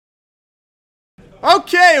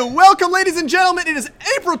Okay, welcome ladies and gentlemen. It is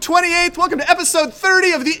April 28th. Welcome to episode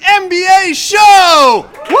 30 of the MBA show!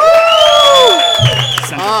 Woo!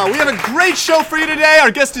 We have a great show for you today.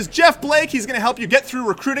 Our guest is Jeff Blake. He's going to help you get through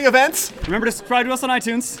recruiting events. Remember to subscribe to us on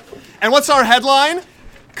iTunes. And what's our headline?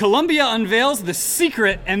 Columbia unveils the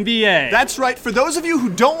secret MBA. That's right. For those of you who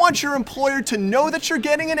don't want your employer to know that you're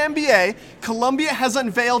getting an MBA, Columbia has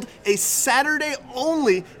unveiled a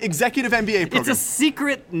Saturday-only executive MBA program. It's a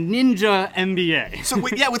secret ninja MBA. So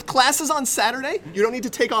with classes on Saturday, you don't need to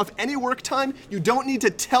take off any work time. You don't need to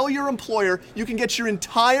tell your employer. You can get your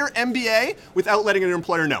entire MBA without letting your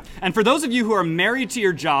employer know. And for those of you who are married to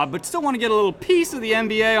your job but still want to get a little piece of the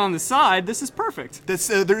MBA on the side, this is perfect.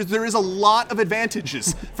 There is a lot of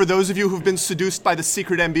advantages for those of you who've been seduced by the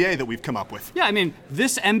secret MBA that we've come up with. Yeah, I mean,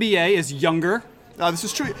 this MBA is younger. This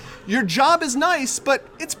is true. Your job is nice, but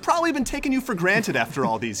it's probably been taking you for granted after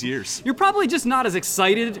all these years. You're probably just not as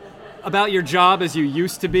excited about your job as you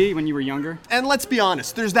used to be when you were younger. And let's be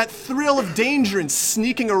honest, there's that thrill of danger in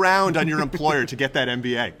sneaking around on your employer to get that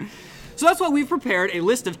MBA. So that's why we've prepared a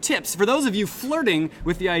list of tips for those of you flirting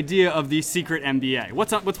with the idea of the secret MBA.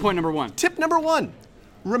 What's point number one? Tip number one.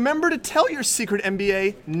 Remember to tell your secret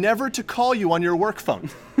MBA never to call you on your work phone.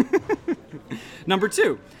 Number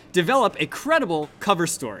two, develop a credible cover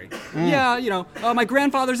story. Yeah, my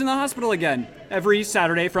grandfather's in the hospital again every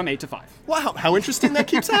Saturday from 8 to 5. Wow, how interesting that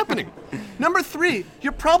keeps happening. Number three,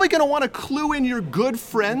 you're probably going to want to clue in your good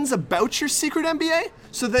friends about your secret MBA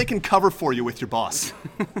so they can cover for you with your boss.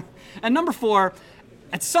 And number four,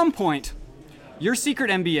 at some point, your secret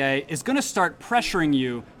MBA is going to start pressuring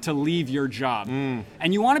you to leave your job.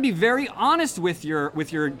 And you want to be very honest with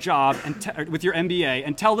your job and with your MBA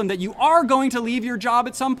and tell them that you are going to leave your job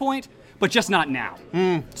at some point, but just not now.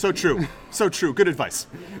 So true. So true. Good advice.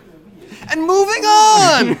 And moving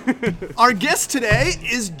on, our guest today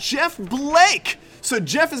is Jeff Blake. So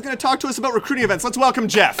Jeff is going to talk to us about recruiting events. Let's welcome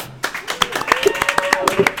Jeff.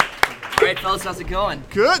 All right, fellas, how's it going?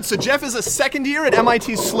 Good. So Jeff is a second year at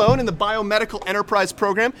MIT Sloan in the Biomedical Enterprise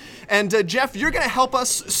Program. And Jeff, you're going to help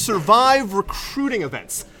us survive recruiting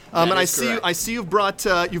events. And I see you've brought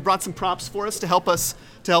some props for us to help us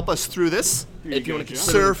through this. If you want to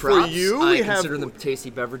consider them for props, you, I consider them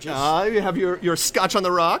tasty beverages. You have your Scotch on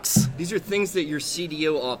the rocks. These are things that your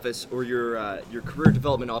CDO office or your career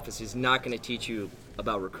development office is not going to teach you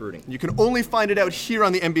about recruiting. You can only find it out here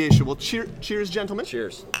on the MBA show. Well, cheers, gentlemen.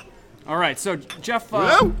 Cheers. All right, so Jeff,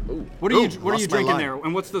 what are you drinking there,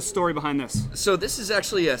 and what's the story behind this? So this is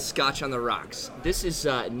actually a Scotch on the rocks. This is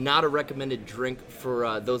not a recommended drink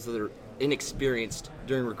for those that are inexperienced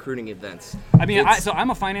during recruiting events. I mean, I'm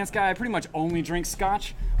a finance guy. I pretty much only drink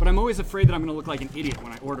Scotch, but I'm always afraid that I'm going to look like an idiot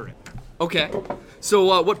when I order it. Okay.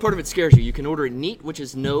 So what part of it scares you? You can order it neat, which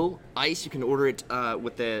is no ice. You can order it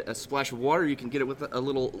with a splash of water. You can get it with a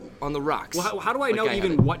little on the rocks. Well, how do I know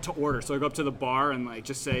even what to order? So I go up to the bar and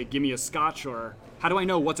just say, give me a Scotch, or how do I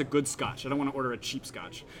know what's a good Scotch? I don't want to order a cheap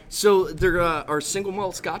Scotch. So there are single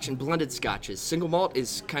malt Scotch and blended Scotches. Single malt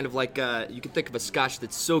is kind of like, you can think of a Scotch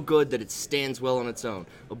that's so good that it stands well on its own.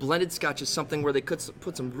 A blended Scotch is something where they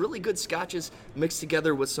put some really good Scotches mixed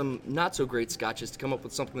together with some not so great Scotches to come up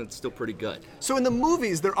with something that's still pretty good. So in the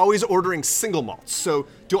movies, they're always ordering single malts. So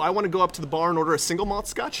do I want to go up to the bar and order a single malt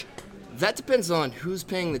Scotch? That depends on who's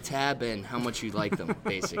paying the tab and how much you like them,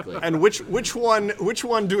 basically. And which one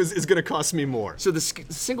is going to cost me more? So the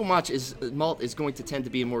single malt is going to tend to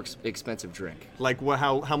be a more expensive drink. Like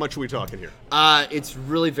how much are we talking here? It's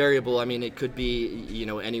really variable. I mean, it could be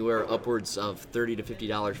anywhere upwards of $30 to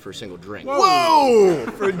 $50 for a single drink. Whoa!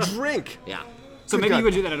 For a drink. Yeah. So maybe you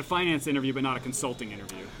would do that at a finance interview, but not a consulting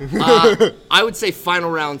interview. I would say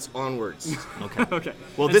final rounds onwards. Okay. Okay.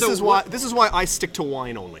 Well, this is why I stick to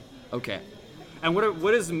wine only. Okay. And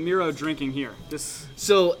what is Miro drinking here?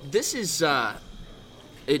 So this is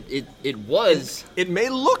it may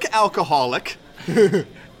look alcoholic.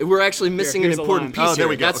 We're actually missing an important piece here. There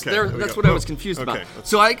we go. That's what I was confused about.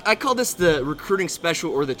 So I call this the recruiting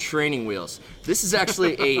special or the training wheels. This is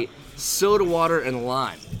actually a soda water and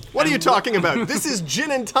lime. What are you talking about? This is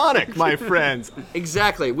gin and tonic, my friends.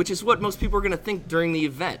 Exactly, which is what most people are going to think during the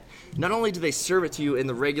event. Not only do they serve it to you in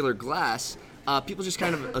the regular glass, people just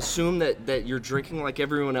kind of assume that you're drinking like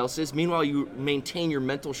everyone else is. Meanwhile, you maintain your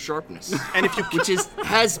mental sharpness, and which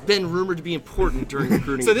has been rumored to be important during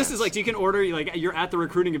recruiting. So this is like, you can order, like, you're at the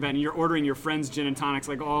recruiting event and you're ordering your friends gin and tonics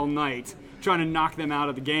like all night, trying to knock them out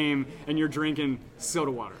of the game, and you're drinking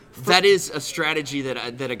soda water. That is a strategy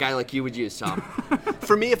that a guy like you would use, Tom.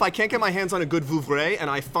 For me, if I can't get my hands on a good Vouvray and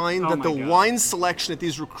I find that the wine selection at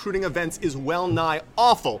these recruiting events is well nigh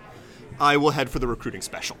awful, I will head for the recruiting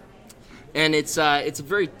special. And it's a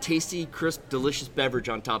very tasty, crisp, delicious beverage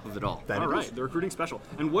on top of it all. All right, the recruiting special.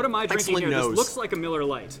 And what am I drinking Excellent here? nose. This looks like a Miller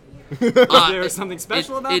Lite. Is there something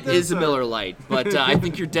special about it this? It is a or- Miller Lite, but I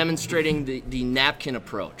think you're demonstrating the napkin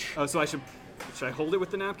approach. Oh, so should I hold it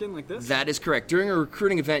with the napkin like this? That is correct. During a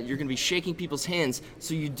recruiting event, you're going to be shaking people's hands,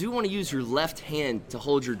 so you do want to use your left hand to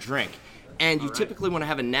hold your drink. And you typically want to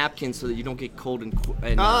have a napkin so that you don't get cold and so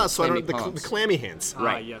I don't clammy the palms. clammy hands.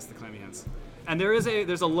 Right. Yes, the clammy hands. And there's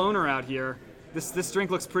a loner out here. This drink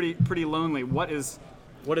looks pretty lonely. What is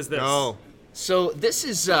this? Oh. So this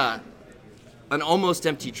is an almost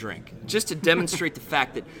empty drink, just to demonstrate the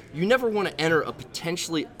fact that you never want to enter a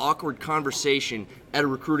potentially awkward conversation at a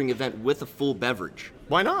recruiting event with a full beverage.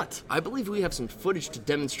 Why not? I believe we have some footage to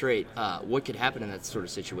demonstrate what could happen in that sort of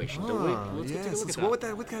situation, don't we? Let's take a look at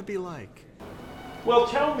What would that be like? Well,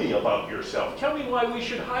 tell me about yourself. Tell me why we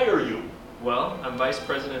should hire you. Well, I'm vice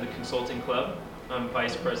president of the consulting club. I'm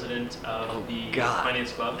vice president of the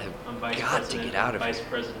finance club. I'm vice president of the Vice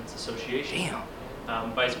Presidents Association. Damn.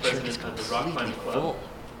 I'm vice president of the rock climbing club. Full.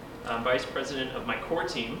 I'm vice president of my core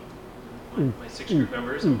team, my 6 group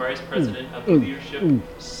members. I'm vice president of the leadership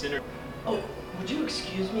center. Oh, would you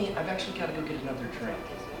excuse me? I've actually got to go get another drink.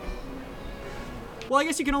 Well, I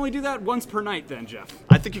guess you can only do that once per night then, Jeff.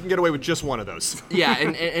 I think you can get away with just one of those. Yeah,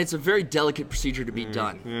 and it's a very delicate procedure to be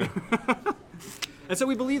done. And so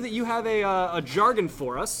we believe that you have a jargon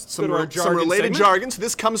for us. Some Go to our jargon related segment. jargon. So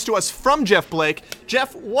this comes to us from Jeff Blake.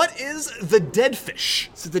 Jeff, what is the dead fish?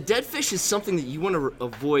 So the dead fish is something that you want to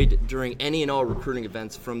avoid during any and all recruiting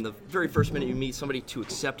events, from the very first minute you meet somebody to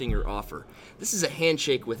accepting your offer. This is a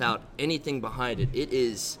handshake without anything behind it. It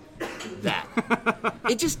is that.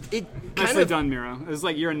 It kind Nicely of done, Miro. It's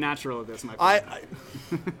like you're a natural at this, my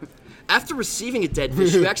friend. after receiving a dead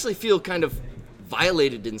fish, you actually feel kind of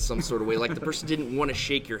violated in some sort of way, like the person didn't want to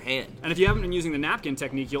shake your hand. And if you haven't been using the napkin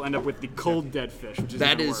technique, you'll end up with the cold dead fish, which is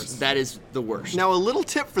even worse. That is the worst. Now, a little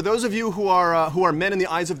tip for those of you who are men in the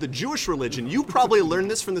eyes of the Jewish religion. You probably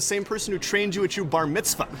learned this from the same person who trained you at your bar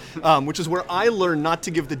mitzvah, which is where I learned not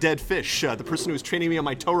to give the dead fish. The person who was training me on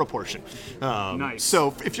my Torah portion. Nice.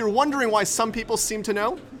 So, if you're wondering why some people seem to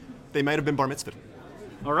know, they might have been bar mitzvah.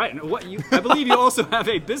 All right. And I believe you also have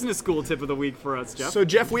a business school tip of the week for us, Jeff. So,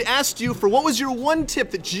 Jeff, we asked you for what was your one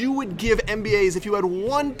tip that you would give MBAs if you had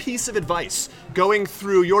one piece of advice going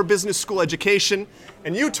through your business school education,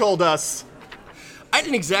 and you told us. I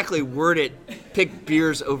didn't exactly word it, pick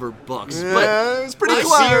beers over books, It but was pretty Like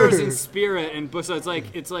clever. beers and spirit, and so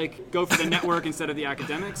it's like go for the network instead of the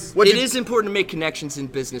academics. What it did- is important to make connections in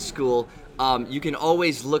business school. You can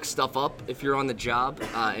always look stuff up if you're on the job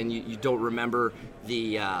and you don't remember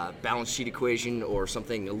the balance sheet equation or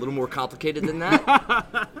something a little more complicated than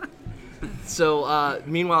that. So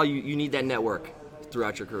meanwhile, you need that network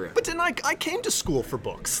throughout your career. But then I came to school for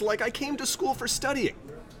books. Like, I came to school for studying.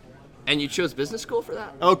 And you chose business school for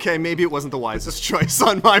that? Okay, maybe it wasn't the wisest choice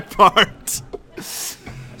on my part.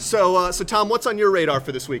 So Tom, what's on your radar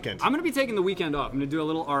for this weekend? I'm going to be taking the weekend off. I'm going to do a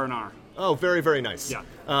little R&R. Oh, very, very nice. Yeah.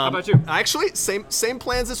 How about you? Actually, same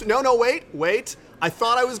plans this. No, wait. I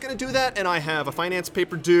thought I was going to do that, and I have a finance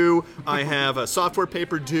paper due. I have a software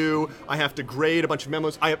paper due. I have to grade a bunch of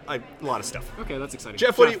memos. I a lot of stuff. Okay, that's exciting.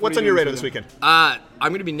 Jeff, what's on are you your doing radar this weekend? I'm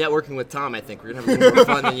going to be networking with Tom, I think. We're going to have a little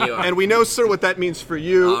more fun than you are. And we know, sir, what that means for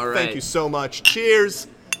you. All right. Thank you so much. Cheers.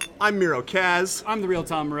 I'm Miro Kaz. I'm the real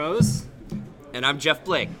Tom Rose. And I'm Jeff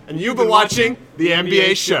Blake. And you've been watching The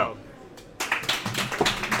MBA Show.